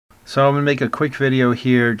So I'm going to make a quick video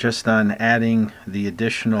here just on adding the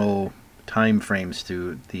additional time frames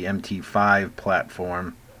to the MT5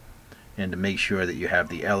 platform, and to make sure that you have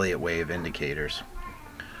the Elliott Wave indicators.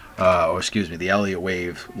 Or excuse me, the Elliott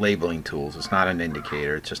Wave labeling tools. It's not an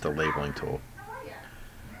indicator, it's just a labeling tool.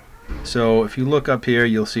 So if you look up here,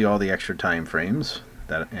 you'll see all the extra time frames.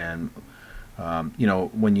 You know,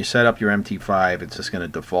 when you set up your MT5, it's just going to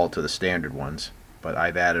default to the standard ones, but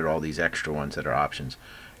I've added all these extra ones that are options.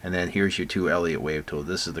 And then here's your two Elliott Wave tools.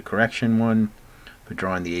 This is the correction one for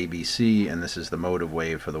drawing the ABC, and this is the motive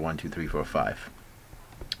wave for the 1, 2, 3, 4, 5.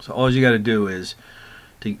 So all you got to do is,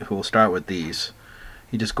 we'll start with these.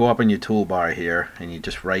 You just go up in your toolbar here, and you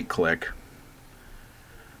just right click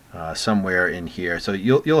somewhere in here. So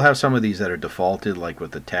you'll have some of these that are defaulted, like with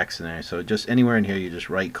the text in there. So just anywhere in here, you just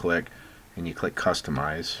right click and you click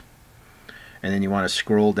customize. And then you want to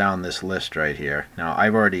scroll down this list right here. Now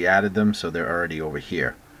I've already added them, so they're already over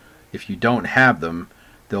here. If you don't have them,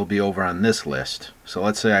 they'll be over on this list. So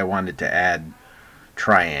let's say I wanted to add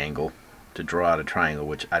triangle, to draw out a triangle,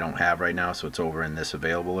 which I don't have right now, so it's over in this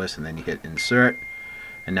available list. And then you hit insert,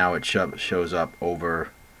 and now it shows up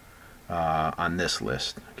over on this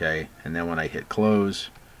list. Okay, and then when I hit close,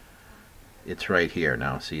 it's right here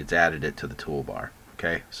now. See, it's added it to the toolbar.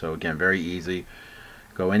 Okay, so again, very easy.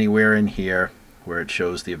 Go anywhere in here where it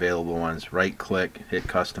shows the available ones, right click, hit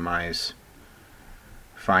customize,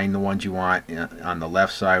 find the ones you want on the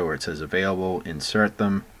left side where it says available, insert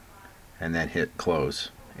them, and then hit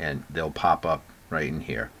close, and they'll pop up right in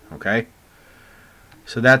here. Okay,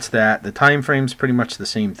 so that's that. The time frame's pretty much the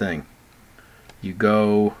same thing.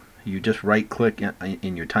 You just right click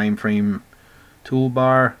in your time frame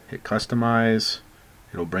toolbar, hit customize,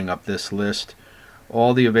 it'll bring up this list.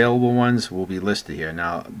 All the available ones will be listed here.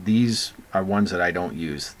 Now these are ones that I don't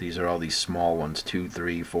use. These are all these small ones, 2,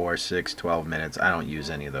 3, 4, 6, 12 minutes. I don't use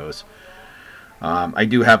any of those. I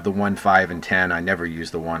do have the 1, 5, and 10. I never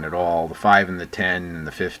use the 1 at all. The 5 and the 10 and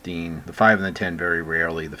the 15. The 5 and the 10 very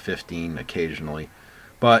rarely. The 15 occasionally.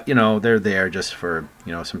 But you know, they're there just for,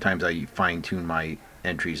 you know, sometimes I fine tune my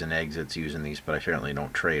entries and exits using these, but I certainly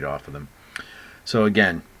don't trade off of them. So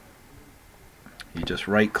again, you just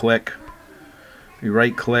right click. You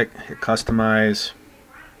right click, hit customize.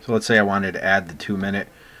 So let's say I wanted to add the 2 minute,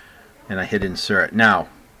 and I hit insert. Now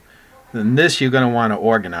then this, you're going to want to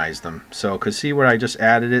organize them. So because see where I just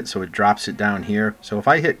added it, so it drops it down here. So if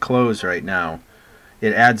I hit close right now,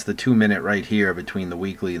 it adds the 2 minute right here between the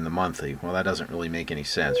weekly and the monthly. Well, that doesn't really make any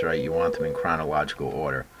sense, right? You want them in chronological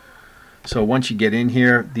order. So once you get in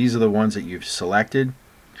here, these are the ones that you've selected.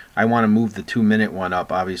 I want to move the 2 minute one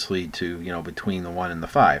up, obviously, to, you know, between the 1 and the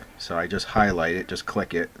 5. So I just highlight it, just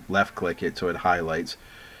click it, left click it so it highlights,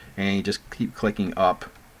 and you just keep clicking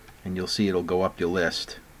up, and you'll see it'll go up your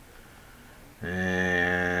list.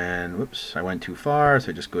 And whoops, I went too far,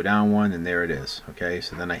 so just go down one, and there it is. Okay,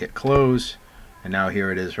 so then I hit close, and now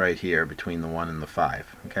here it is right here between the 1 and the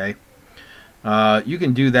 5. Okay. You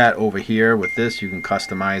can do that over here with this. You can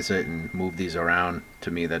customize it and move these around.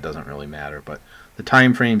 To me, that doesn't really matter, but the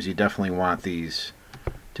time frames, you definitely want these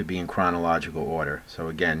to be in chronological order. So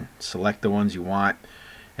again, select the ones you want,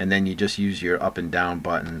 and then you just use your up and down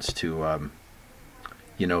buttons to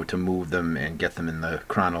you know, to move them and get them in the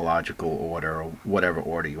chronological order, or whatever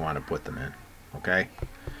order you want to put them in. Okay,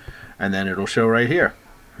 and then it'll show right here,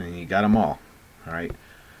 and you got them all. All right.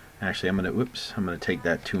 Actually, I'm gonna take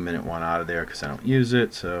that 2 minute one out of there because I don't use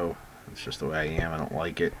it. So it's just the way I am. I don't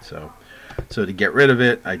like it. So to get rid of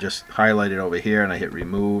it, I just highlight it over here and I hit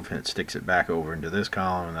remove, and it sticks it back over into this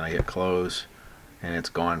column, and then I hit close, and it's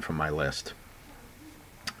gone from my list.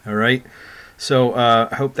 All right. So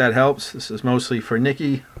I hope that helps. This is mostly for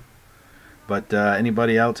Nikki, but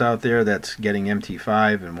anybody else out there that's getting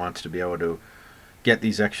MT5 and wants to be able to get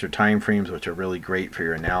these extra time frames, which are really great for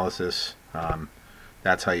your analysis,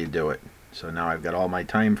 that's how you do it. So now I've got all my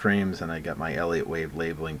time frames, and I got my Elliott Wave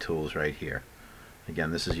labeling tools right here.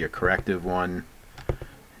 Again, this is your corrective one.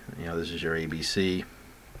 You know, this is your ABC.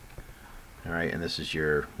 All right, and this is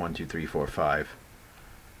your 1, 2, 3, 4, 5.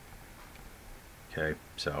 Okay,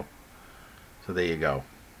 so there you go.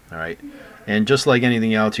 All right, and just like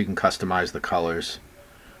anything else, you can customize the colors.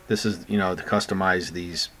 This is, you know, to customize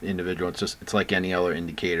these individual. It's like any other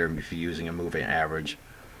indicator. If you're using a moving average,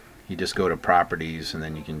 you just go to properties, and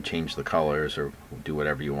then you can change the colors or do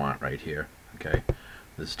whatever you want right here. Okay,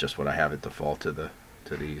 this is just what I have it default to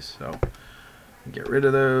these. So get rid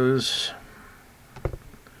of those,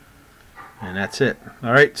 and that's it.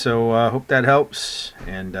 All right, so hope that helps,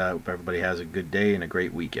 and hope everybody has a good day and a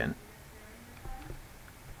great weekend.